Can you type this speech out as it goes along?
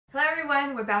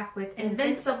everyone, we're back with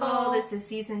Invincible. This is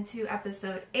season 2,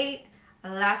 episode 8.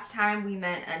 Last time we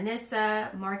met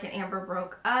Anissa, Mark and Amber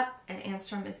broke up, and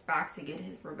Anstrom is back to get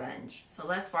his revenge. So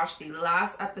let's watch the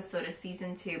last episode of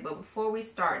season 2. But before we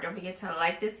start, don't forget to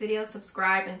like this video,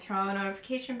 subscribe, and turn on the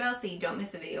notification bell so you don't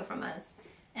miss a video from us.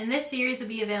 And this series will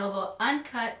be available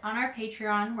uncut on our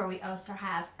Patreon, where we also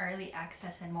have early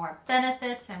access and more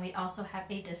benefits, and we also have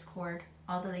a Discord.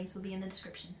 All the links will be in the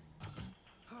description.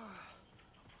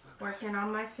 Working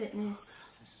on my fitness.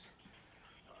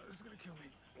 This is gonna kill me.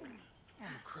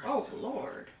 Oh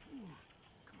Lord.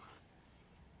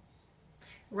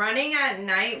 Running at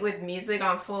night with music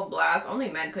on full blast. Only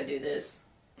men could do this.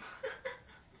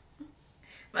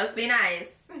 Must be nice.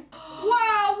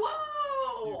 Whoa,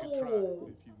 whoa. You can try if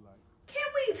you like. Can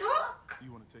we talk?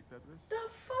 You want to take that risk? The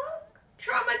fuck?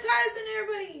 Traumatizing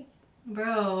everybody.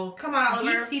 Bro, come on,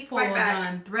 Oliver. These people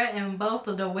done threaten both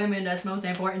of the women that's most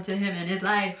important to him in his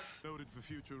life. Noted for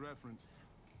future reference.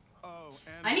 Oh,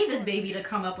 and I need this baby to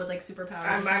come up with like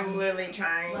superpowers. I'm literally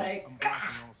trying. I'm blocking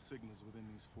all signals within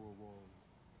these 4 walls.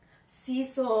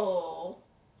 Cecil.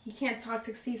 He can't talk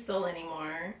to Cecil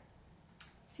anymore.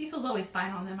 Cecil's always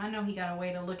spying on them. I know he got a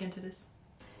way to look into this.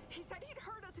 He said he'd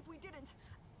hurt us if we didn't.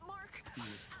 Mark. He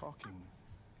is talking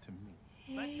to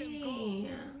me. Let them go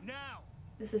now.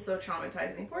 This is so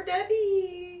traumatizing. Poor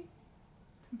Debbie.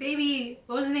 Baby,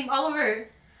 what was his name? Oliver.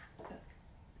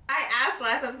 I asked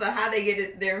last episode how they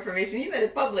get their information. He said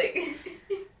it's public.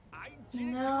 I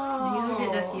didn't No.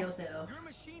 Use that to yourself. Your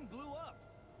machine blew up.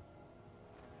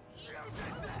 You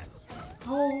did this!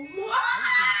 Oh,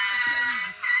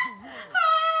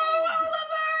 oh,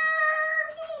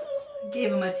 Oliver!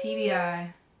 Gave him a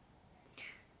TBI.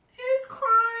 He's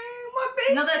crying. My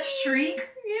baby. No, that's Shriek.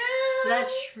 Yeah.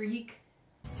 That's Shriek.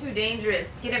 It's too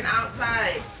dangerous. Get him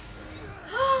outside.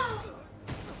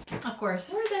 Of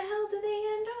course. Where the hell did they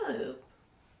end up?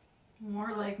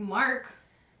 More like Mark.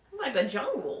 Like a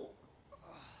jungle.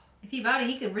 If he about it,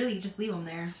 he could really just leave him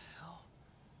there.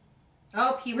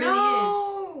 Oh, he really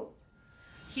No.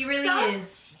 is. He really Stop.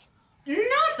 is.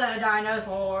 Not the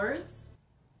dinosaurs.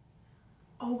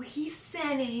 Oh, he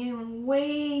sent him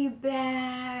way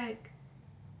back.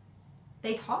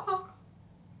 They talk.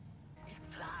 It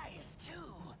flies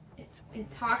too. It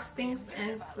talks, thinks,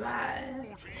 and flies.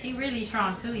 He really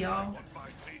strong too, y'all.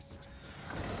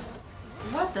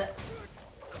 What the?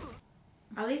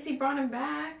 At least he brought him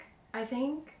back, I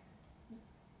think.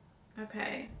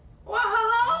 Okay.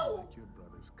 Whoa! Like your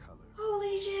brother's color.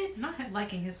 Holy shit! Not him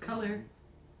liking his color.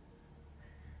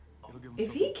 It'll give him If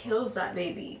something he kills that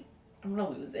baby, I'm gonna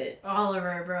lose it.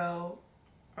 Oliver, bro.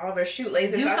 Oliver, shoot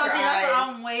lasers Do out something. your That's what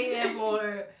eyes. I'm waiting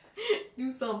for.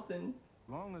 Do something.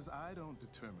 long as I don't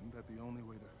determine that the only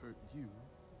way to hurt you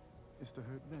is to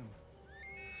hurt them.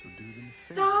 So do them a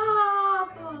favor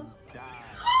Stop! and die.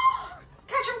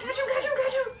 Catch him! Catch him! Catch him!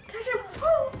 Catch him! Catch him!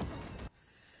 Oh!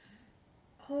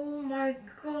 Oh my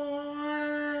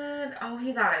god! Oh,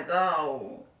 he gotta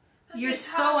go. You're He's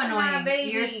so tossing that annoying.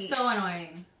 baby. You're so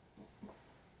annoying.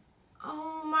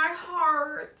 Oh, my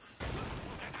heart.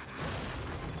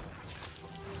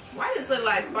 Why does it look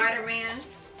like Spider-Man?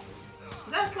 Is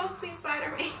that supposed to be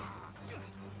Spider-Man?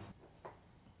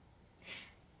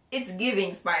 It's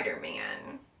giving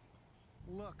Spider-Man.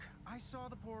 Look, I saw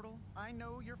the portal. I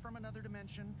know you're from another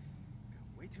dimension.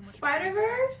 Got way too much Spider-Verse?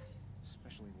 experience,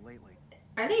 especially lately.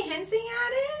 Are they hinting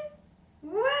at it?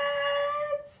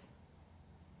 What?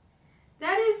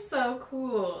 That is so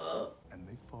cool. And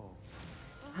they fall.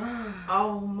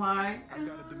 Oh my I've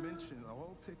got a god. dimension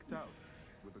all picked out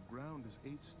where the ground is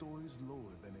 8 stories lower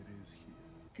than it is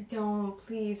here. Don't,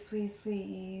 please, please,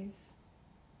 please.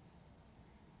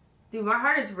 Dude, my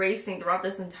heart is racing throughout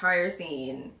this entire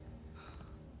scene.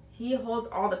 He holds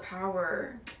all the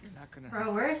power. You're not gonna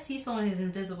Bro, where is Cecil and his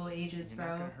invisible agents, You're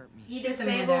not bro? gonna hurt me. He Shoot the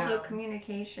man disabled the down.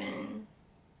 communication.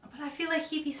 But I feel like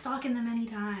he'd be stalking them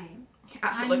anytime.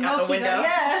 I look out the he window.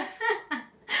 Yeah.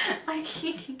 Like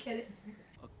he can get it.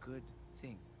 A good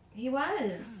thing. He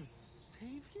was.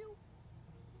 Save you?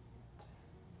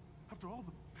 After all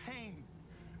the pain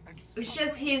and It's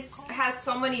just has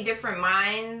so many different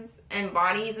minds and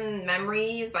bodies and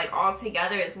memories like all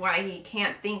together is why he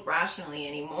can't think rationally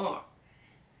anymore.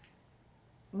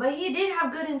 But he did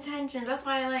have good intentions. That's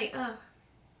why I like, ugh.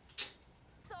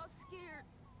 So scared.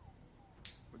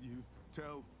 But you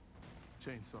tell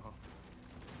Chainsaw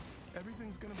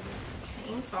everything's gonna be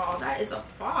Chainsaw, that is a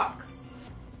fox.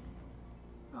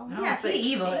 Oh, No, yeah, he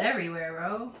evil everywhere,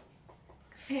 bro.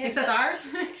 And Except ours.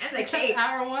 and the Except cape.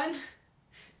 our one.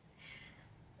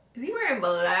 Is he wearing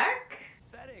black?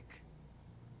 Pathetic.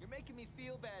 You're making me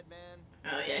feel bad, man.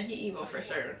 Oh yeah, he evil for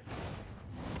sure.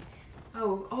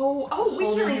 Oh, we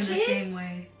Holding killing him the kids? same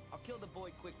way. I'll kill the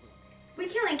boy quickly. We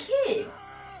killing kids.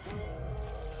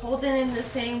 Holding him the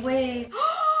same way.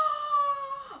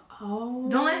 Oh.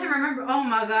 Don't let him remember. Oh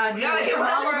my God. Yo, he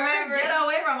wasn't remembering. Get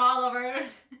away from Oliver.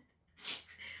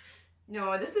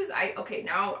 No, this is okay,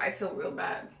 now I feel real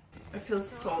bad. I feel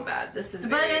so bad. This is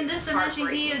But in this dimension,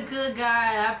 he a heartbreaking. good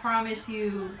guy. I promise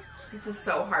you. This is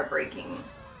so heartbreaking.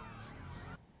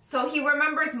 So he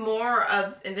remembers more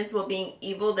of Invincible being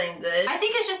evil than good. I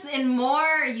think it's just in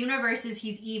more universes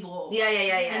he's evil. Yeah.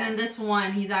 And in this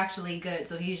one, he's actually good.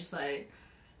 So he's just like,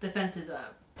 defense is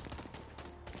up.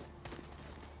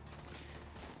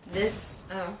 This.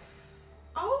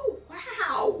 Oh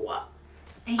wow!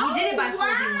 And he did it by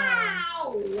holding one arm.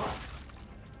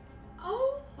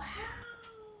 Oh wow!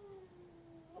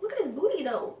 Look at his booty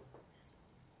though.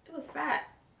 It was fat.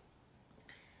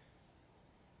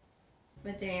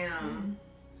 But damn,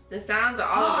 the sounds of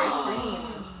Oliver's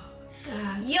screams.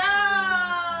 Yo!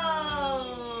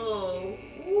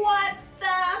 What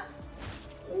the?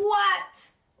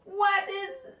 What is?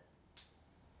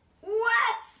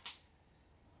 What?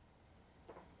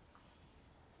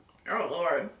 Oh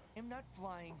Lord. I'm not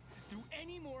flying through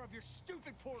any more of your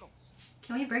stupid portals.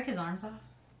 Can we break his arms off?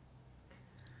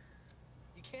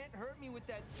 You can't hurt me with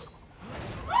that.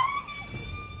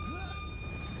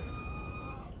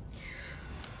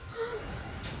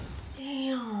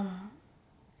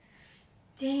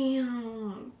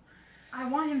 Damn. I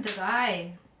want him to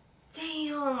die.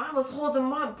 Damn, I was holding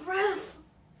my breath.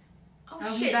 Oh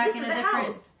I'll be shit, back this in is a the different-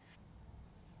 house.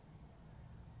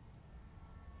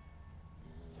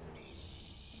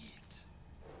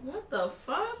 What the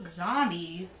fuck?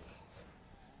 Zombies.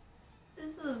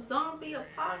 This is a zombie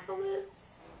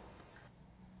apocalypse?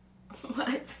 What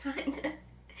kind of...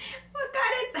 What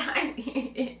kind of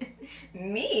timing?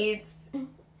 Meat?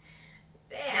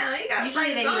 Damn, he got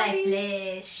Usually they be like zombies.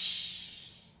 flesh.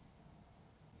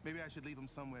 Maybe I should leave him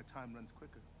somewhere time runs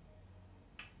quicker.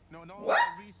 No, in all What?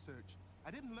 my research,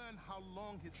 I didn't learn how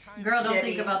long his time. Girl, don't Debbie,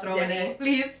 think about throwing Debbie. it.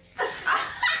 Please.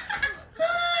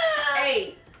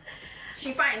 Hey,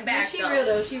 she fighting back She though. real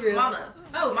though, she real. Mama.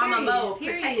 Oh, Mama period, Mo,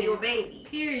 period. protect your baby.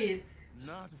 Period.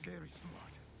 Not very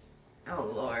smart. Oh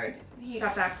Lord, he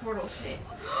got that portal shit.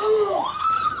 Oh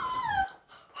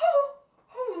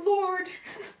Lord,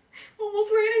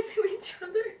 almost ran into each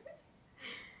other.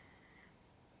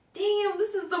 Damn,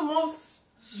 this is the most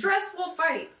stressful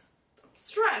fight. I'm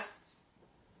stressed.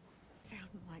 Sound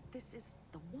like this is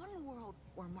the one world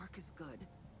where Mark is good,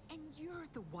 and you're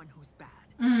the one who's bad.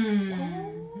 That's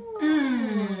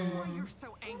why you're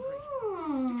so angry.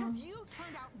 Because you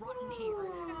turned out rotten here,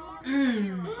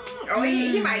 and Mark is here. Oh,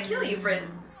 he might kill you for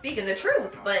speaking the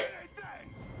truth, but.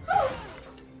 Oh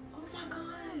my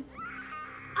God,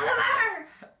 Oliver!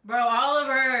 Bro,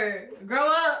 Oliver, grow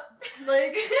up.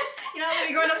 Like, you know, they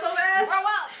be growing up so fast. Grow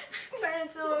up! Turn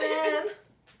into a man.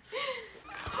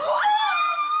 I'm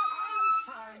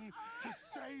trying to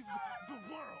save the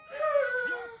world.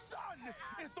 Your son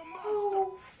is the monster.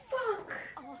 Oh fuck!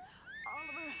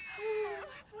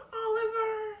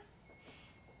 Oliver.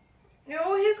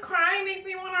 No, his crying makes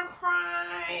me want to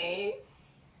cry.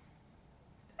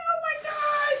 Oh my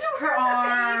God! Don't Her hurt the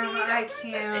arm, baby. I Don't hurt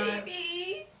the can't.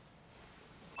 baby.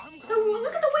 I'm Look going.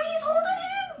 at the way he's holding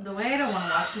him. The way I don't want to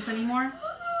watch this anymore. I'm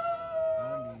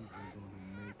even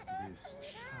gonna make this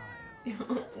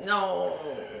child. No.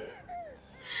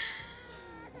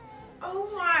 Oh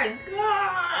my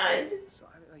God. So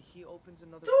he opens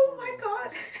another. Oh my God.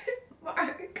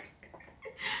 Mark.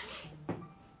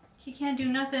 He can't do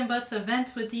nothing but to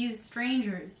vent with these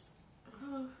strangers.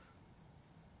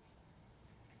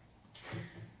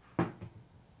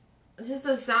 Just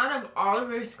the sound of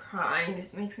Oliver's crying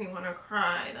just makes me want to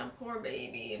cry. That poor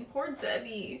baby and poor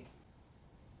Debbie.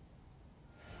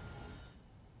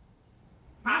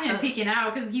 I am peeking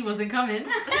out because he wasn't coming.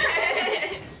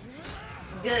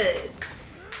 Good.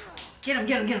 Get him,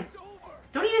 get him, get him.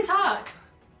 Don't even talk.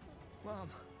 Mom.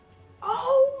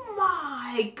 Oh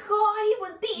my God, he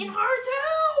was beating her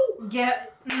too.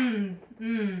 Get.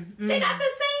 They got the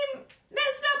same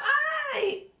messed up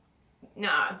eye.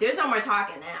 Nah, there's no more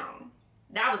talking now.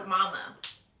 That was Mama.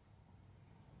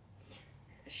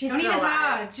 She's Don't still even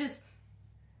alive. talk. Just.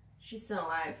 She's still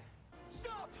alive.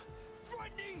 Stop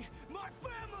threatening my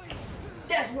family.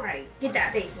 That's right. Get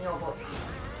that bass in your voice.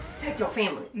 Protect your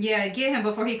family. Yeah, get him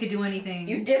before he could do anything.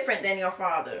 You different than your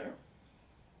father.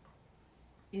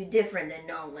 You different than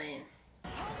Nolan.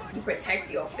 You protect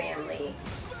your family.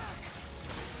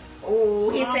 Oh,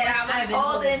 he said I was I've been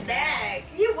holding back.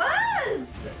 He was.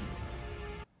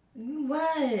 He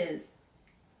was.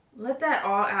 Let that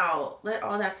all out. Let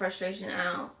all that frustration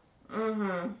out.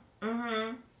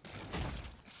 Mm-hmm.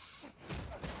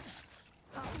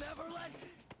 I'll never let.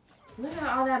 Look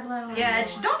at all that blood on Yeah,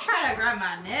 him. don't try to grab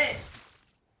my neck.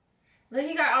 Look,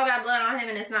 he got all that blood on him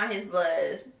and it's not his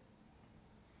blood.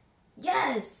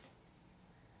 Yes!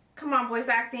 Come on, voice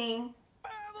acting.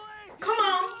 Family! Come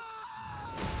on!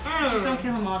 Just don't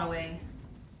kill him all the way.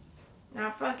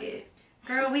 Nah, fuck it.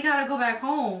 Girl, we gotta go back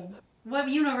home. What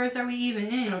universe are we even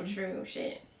in? Oh, true.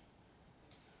 Shit.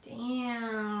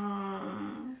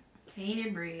 Damn.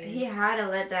 Painted bread. He had to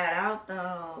let that out,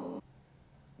 though.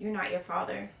 You're not your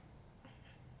father.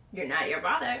 You're not your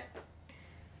father.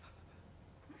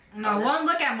 No, one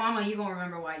look at mama, you gonna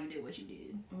remember why you did what you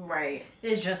did. Right.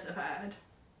 It's justified.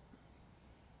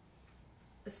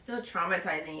 It's still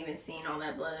traumatizing even seeing all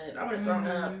that blood. I would have thrown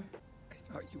up.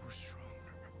 I thought you were stronger.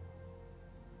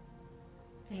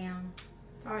 Damn.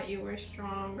 Thought you were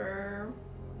stronger.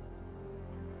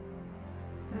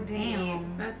 That's Damn. deep.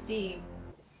 That's deep.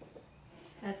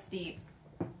 That's deep.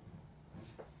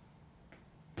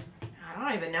 I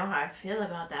don't even know how I feel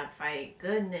about that fight.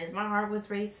 Goodness, my heart was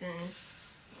racing.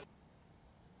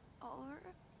 Oliver?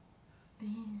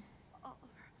 Oliver.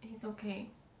 He's okay.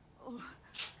 Oh.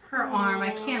 Her arm,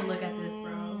 I can't look at this,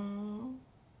 bro.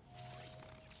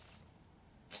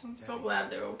 I'm so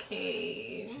glad they're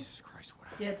okay. Jesus Christ, what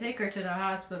happened? Yeah, take her to the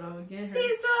hospital. Get her.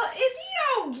 See, so if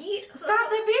you don't get... Stop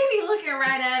the baby looking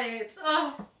right at it.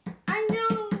 Oh. I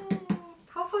know.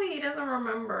 Hopefully he doesn't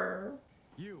remember.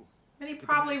 You. But he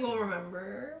probably will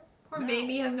remember. Poor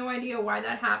baby has no idea why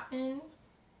that happened.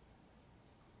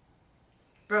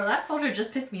 Bro, that soldier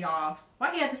just pissed me off.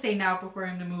 Why he had to say now before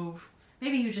him to move?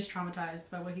 Maybe he was just traumatized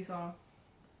by what he saw.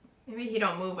 Maybe he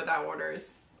don't move without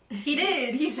orders. He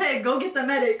did. He said, go get the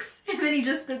medics. And then he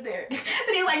just stood there. Then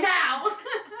he was like, now.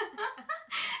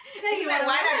 Then He said,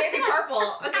 why that baby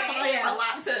purple? Okay, Oh, yeah. a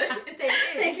lot to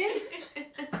take in.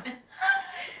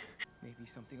 Maybe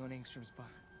something on Angstrom's body.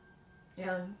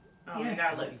 Yeah. Oh, Yeah. you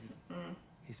gotta look. Mm.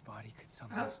 His body could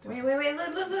somehow still. Wait,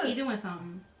 look. He doing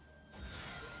something.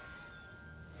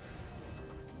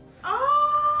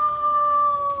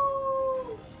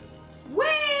 Oh! Wait!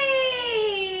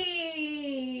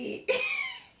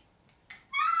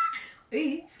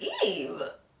 Eve!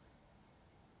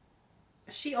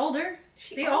 She older.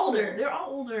 They older. They're all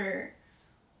older.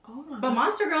 Oh my But god.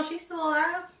 Monster Girl, she's still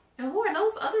alive. And who are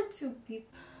those other two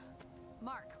people?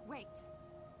 Mark, wait.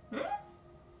 Hmm?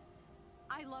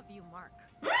 I love you, Mark.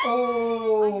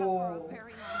 Oh. I have for a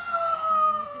very long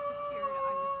time. When you disappeared, I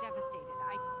was devastated.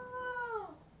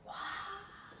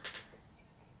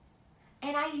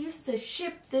 And I used to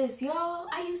ship this, y'all.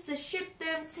 I used to ship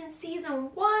them since season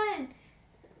 1.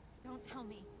 Don't tell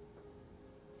me.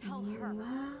 Tell her.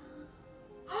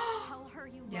 Tell her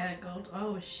you love Yeah, her. gold.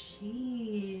 Oh,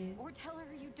 shit. Or tell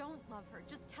her you don't love her.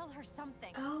 Just tell her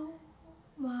something. Oh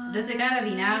my. Does it gotta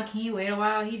be now? Can you wait a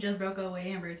while? He just broke up with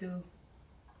Amber, too.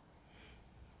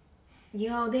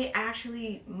 Yo, they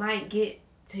actually might get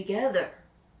together.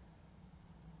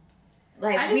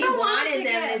 Like, I just we don't want wanted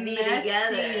them get to be messy.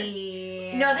 together.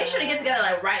 No, they shouldn't get together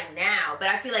like right now, but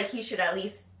I feel like he should at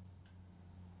least.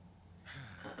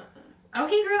 Oh,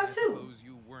 he grew up I too. suppose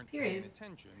you weren't Period. paying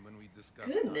attention when we discussed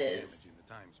Goodness. not damaging the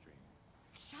time stream.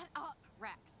 Shut up,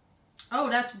 Rex. Oh,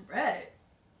 that's red.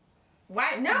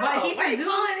 Why? No. But he why you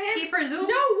calling presumes. him? He presumes.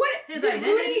 No, what? his did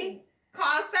identity? Rudy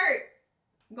cause start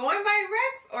going by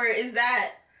Rex, or is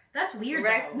that That's weird.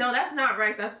 Rex? Though. No, that's not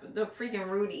Rex. That's the freaking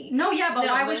Rudy. No, yeah, but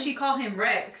No, why but- would she call him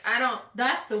Rex? I don't.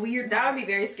 That's the weird. That part. would be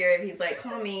very scary if he's like,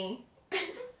 call me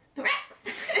Rex.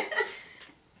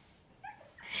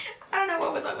 I don't know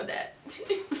what was up with that.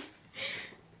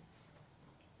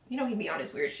 You know, he'd be on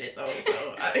his weird shit though.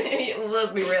 So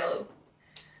let's be real.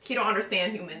 He don't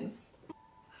understand humans.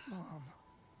 Mom.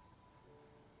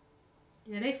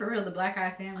 Yeah, they for real the Black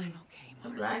Eye family. Okay, The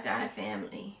Mark. Black Eye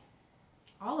family.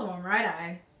 All of them right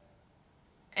eye.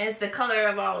 And it's the color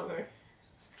of Oliver.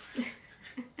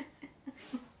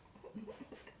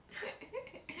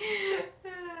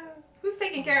 Who's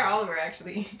taking care of Oliver,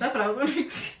 actually? That's what I was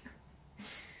wondering.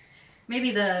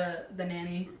 Maybe the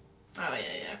nanny. Oh,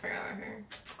 yeah, I forgot about her.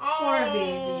 Poor Oh,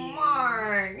 baby.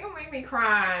 Mark, you make me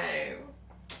cry.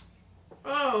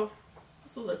 Oh,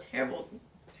 this was a terrible,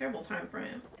 terrible time for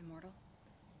him. Immortal.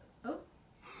 Oh,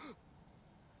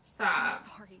 Stop.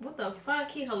 Sorry. What the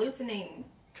fuck? He hallucinating.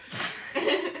 I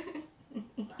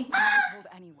never told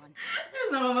anyone.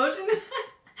 there's no emotion.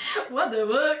 What the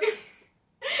fuck?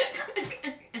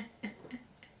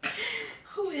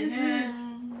 Who is Yes. this?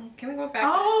 Can we go back?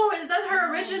 Oh, is that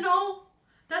her original?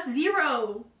 That's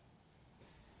Zero.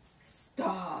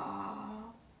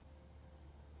 Stop.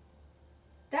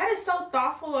 That is so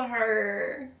thoughtful of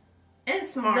her. And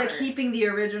smart. the keeping the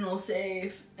original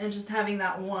safe and just having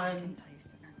that one.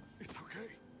 It's okay.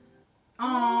 Oh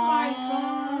my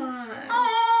god.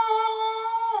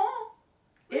 Oh.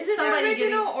 Is it the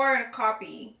original or a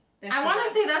copy? I want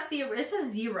to say that's the. It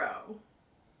says 0.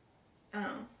 Oh.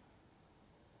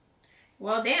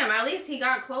 Well, damn. At least he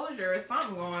got closure or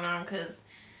something going on, because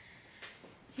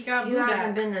He got you blue hasn't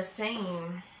back. been the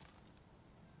same.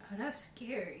 Oh, that's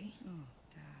scary. Oh,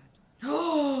 Dad.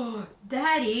 Oh,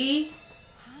 Daddy.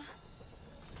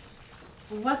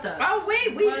 What the? Oh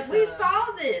wait, What we the-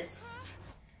 saw this.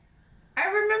 I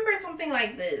remember something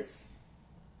like this.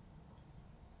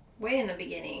 Way in the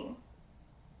beginning.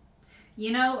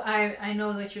 You know, I know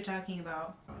what you're talking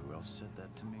about. Who else said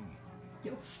that to me?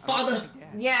 Your father.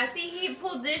 Yeah, see, he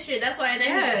pulled this shit. That's why. And then,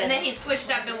 Yeah. and then he switched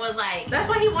up and was like, That's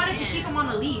why he wanted to Yeah. keep him on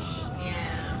a leash.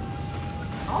 yeah.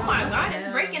 Oh my god, it's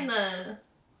Yeah. breaking the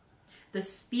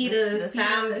Speed the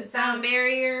of sound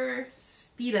barrier.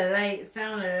 speed of light,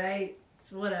 sound of light,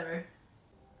 it's whatever.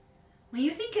 When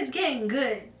you think it's getting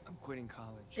good, I'm quitting college.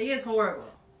 it gets horrible.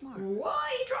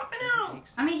 Why he dropping out?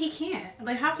 I mean, he can't.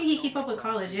 Like, how can he keep up with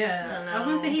college? Yeah, I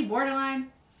wouldn't say he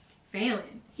borderline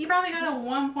failing. He probably got a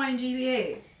 1-point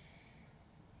GPA.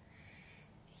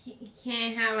 He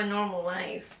can't have a normal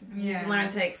life. Yeah. He's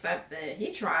learned to accept it.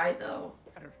 He tried though.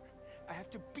 Better. I have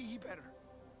to be better.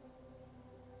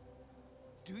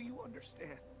 Do you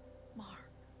understand? Mark,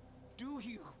 Do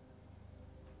you?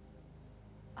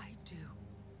 I do.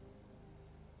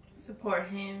 Support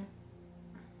him.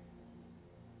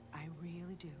 I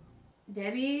really do.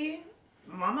 Debbie,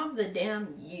 mom of the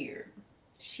damn year.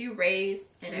 She raised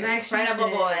an Like she incredible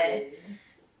boy. said,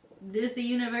 this the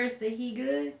universe that he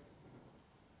good?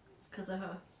 It's because of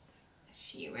her.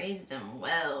 She raised him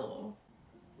well.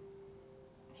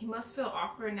 He must feel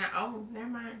awkward now. Oh, never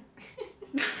mind.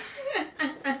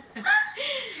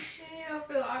 He don't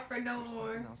feel awkward no There's more.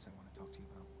 something else I want to talk to you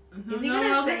about. Is he gonna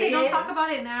I was say don't it? talk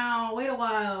about it now. Wait a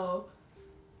while.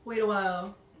 Wait a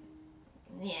while.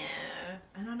 Yeah,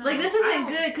 I don't know. Like, this I isn't don't-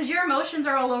 good because your emotions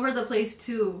are all over the place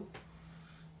too.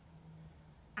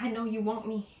 I know you want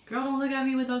me. Girl, don't look at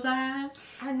me with those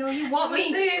eyes. I know you want What's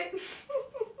me. it?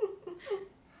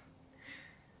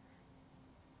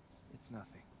 It's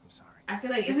nothing. I'm sorry. I feel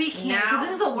like it's We can't because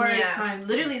this is the worst time.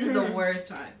 Literally, this is the worst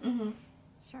time. Mm-hmm.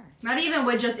 Sure. Not even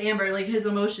with just Amber, like his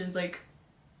emotions. Like,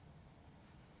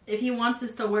 if he wants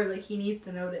this to work, like he needs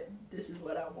to know that this is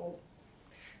what I want.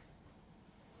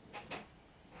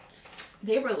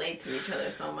 They relate to each other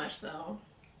so much, though.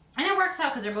 And it works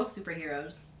out because they're both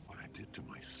superheroes. What I did to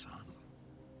my son.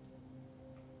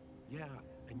 Yeah,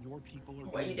 and your people are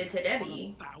What you doing did to it on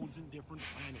Debbie. 1,000 different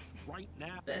planets right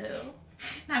now. The hell?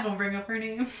 Not gonna bring up her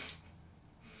name.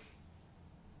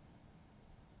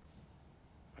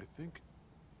 I think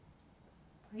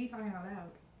What are you talking about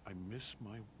loud? I miss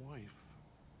my wife.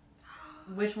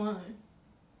 Which one?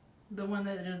 The one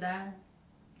that just died?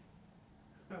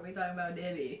 Or are we talking about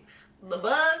Debbie? The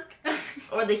bug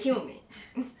or the human?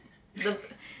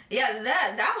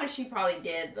 That one she probably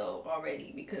dead though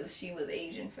already because she was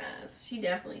aging fast. She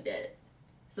definitely dead.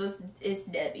 So it's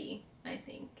Debbie, I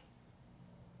think.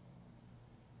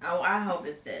 Oh, I hope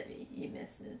it's Debbie he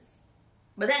misses.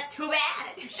 But that's too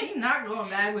bad. She's not going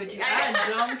back with you. I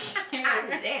don't care.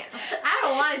 Damn. I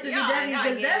don't want it to be Y'all Debbie not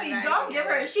because getting Debbie, back don't give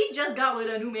her. together. She just got with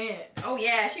a new man. Oh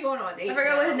yeah, she going on a date. I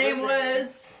forgot what his now. name What's it?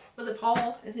 was. Was it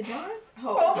Paul? Is it John?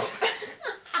 Paul.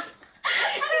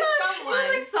 It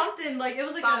was like something. Like it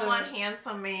was like someone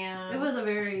handsome man. It was a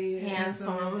very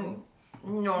handsome,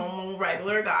 normal,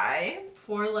 regular guy.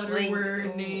 4-letter Like,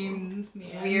 word name.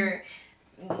 Yeah. Weird.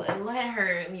 Let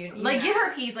her. Like, give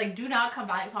her peace. Like, do not come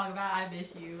back and talk about I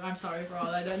miss you. I'm sorry for all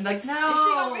I done. Like, no. Is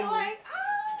she gonna be like,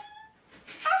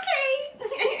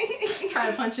 okay?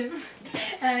 Try to punch him.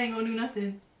 That ain't gonna do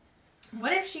nothing.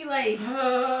 What if she like?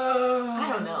 I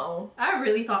don't know. I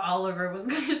really thought Oliver was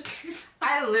gonna do something.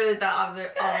 I literally thought Oliver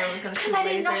was gonna shoot Because I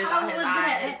didn't know lasers how out it his was gonna.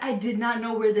 eyes. I did not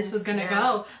know where this was gonna Yeah.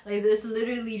 go. Like, this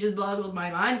literally just boggled my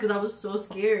mind because I was so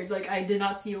scared. Like, I did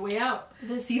not see a way out.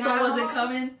 The Cecil sound- wasn't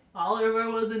coming. Oliver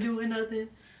wasn't doing nothing.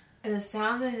 The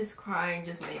sounds of his crying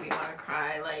just made me want to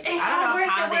cry. Like, And I don't know where's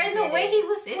how the- they where's the did way it. he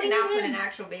was They did not swinging put in? an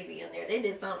actual baby in there. They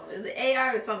did something. Is it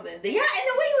AI or something? Yeah, and the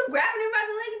way he was grabbing him by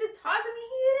the leg and just tossing me,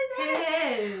 he hit his head.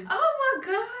 Head. Oh my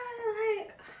god!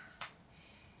 Like,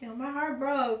 yo, my heart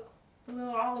broke for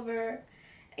little Oliver.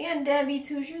 And Debbie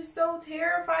too. She was so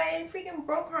terrified and freaking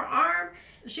broke her arm.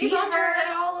 She Beat bumped her her.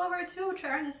 head all over too,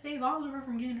 trying to save Oliver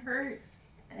from getting hurt.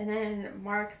 And then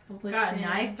Mark's completion. Got a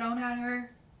knife thrown at her.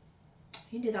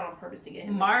 He did that on purpose to get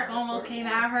him. Mark almost came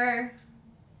at her.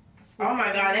 Oh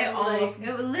my god, they almost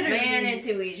it was literally ran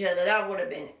into each other. That would have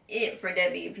been it for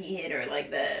Debbie if he hit her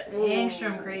like that.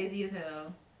 Angstrom crazy as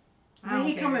hell. But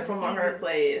he coming from a hurt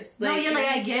place. Like, no, yeah, like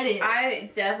I get it. I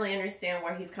definitely understand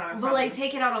where he's coming from. But like,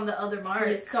 take it out on the other Marks.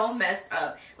 He's so messed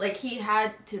up. Like he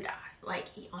had to die. Like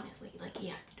he honestly, like he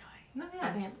had to die. No, yeah.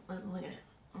 Okay, let's look at it.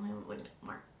 I'm looking at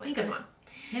Mark. Like, think of come it. on.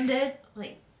 Him dead.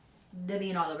 Like Debbie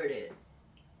and Oliver dead.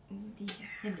 Yeah.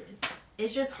 Him dead.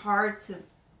 It's just hard to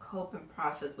cope and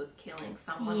process with killing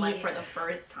someone like for the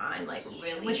first time. Like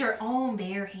really, with your own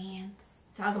bare hands.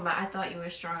 Talking about, I thought you were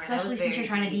stronger. Especially since you're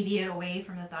trying to deviate away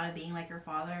from the thought of being like your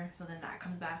father, so then that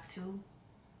comes back too.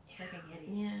 Yeah, like I get it.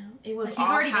 Yeah, it was like, all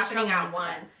he's already happening been at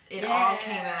once. It all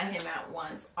came at him at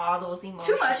once. All those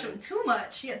emotions. Too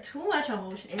much. Yeah, too much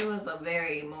emotion. It was a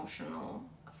very emotional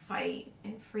fight,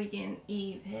 and freaking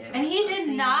Eve hit him. And he did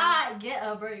not get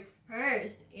a break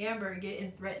first. Amber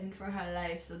getting threatened for her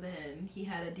life, so then he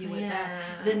had to deal with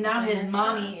that. Then now his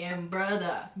mommy and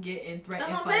brother getting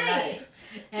threatened for life.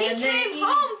 And he then came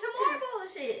home to more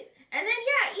bullshit. And then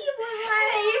Eve was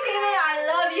like, and you came in, I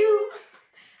love you.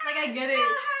 Like I get it.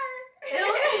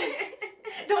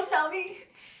 Don't tell me.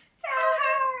 Tell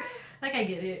her. Like I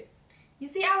get it. You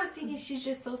see, I was thinking she's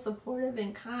just so supportive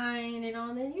and kind and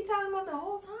all that. You talking about the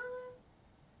whole time?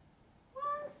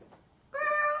 What?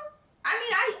 Girl. I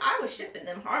mean, I was shipping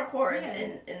them hardcore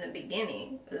in the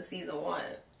beginning of season 1.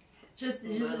 Just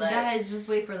like, guys, just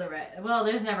wait for the right. Well,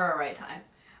 there's never a right time.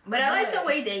 But I like the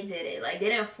way they did it. Like, they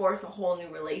didn't force a whole new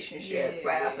relationship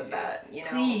right off the bat, you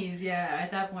know? Please, yeah, at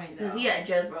that point, though. Because he had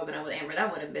just broken up with Amber.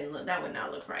 That would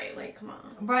not look right. Like, come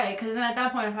on. Right, because then at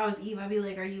that point, if I was Eve, I'd be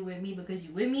like, are you with me because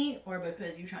you with me, or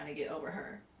because you trying to get over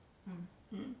her?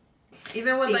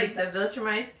 Even with, like, the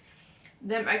Viltrumites,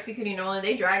 them executing Nolan,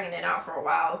 they dragging it out for a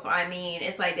while. So, I mean,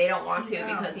 it's like they don't want to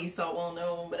because he's so well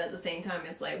known. But at the same time,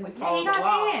 it's like we follow the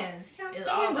law. He got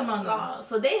fans among them.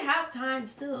 So they have time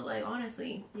still, like,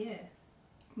 honestly. Yeah.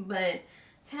 But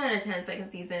 10 out of 10 second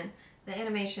season, the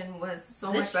animation was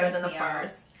so much better than the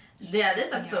first. Yeah,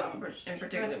 this episode in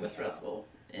particular was stressful.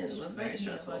 It was very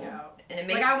stressful. And it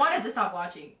makes I wanted to stop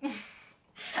watching.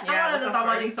 I wanted to stop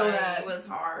watching so bad. It was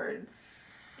hard.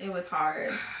 It was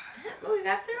hard. But we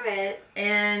got through it.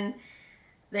 And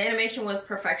the animation was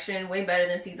perfection, way better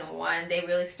than season 1. They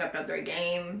really stepped up their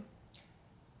game.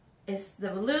 It's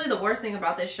literally the worst thing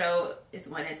about this show is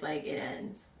when it's like it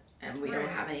ends and we don't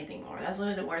have anything more. That's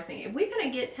literally the worst thing. If we couldn't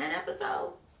get 10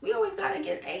 episodes, we always gotta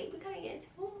get 8. We gotta get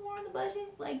 2 more on the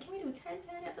budget. Like, can we do 10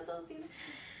 episodes even?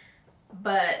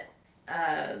 But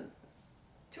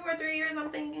 2 or 3 years, I'm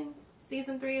thinking,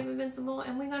 season 3 of Invincible,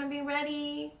 and we're gonna be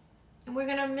ready. And we're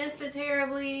gonna miss it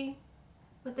terribly.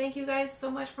 But thank you guys so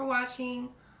much for watching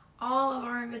all of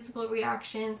our Invincible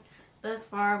reactions thus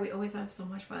far. We always have so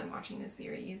much fun watching this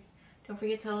series. Don't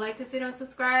forget to like this video and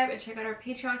subscribe, and check out our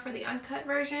Patreon for the uncut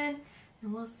version.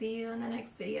 And we'll see you in the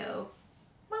next video.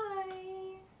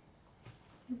 Bye.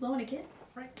 You blowing a kiss?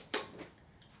 Right.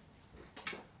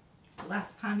 It's the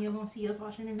last time you're gonna see us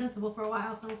watching Invincible for a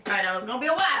while, so I know, it's gonna be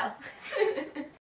a while.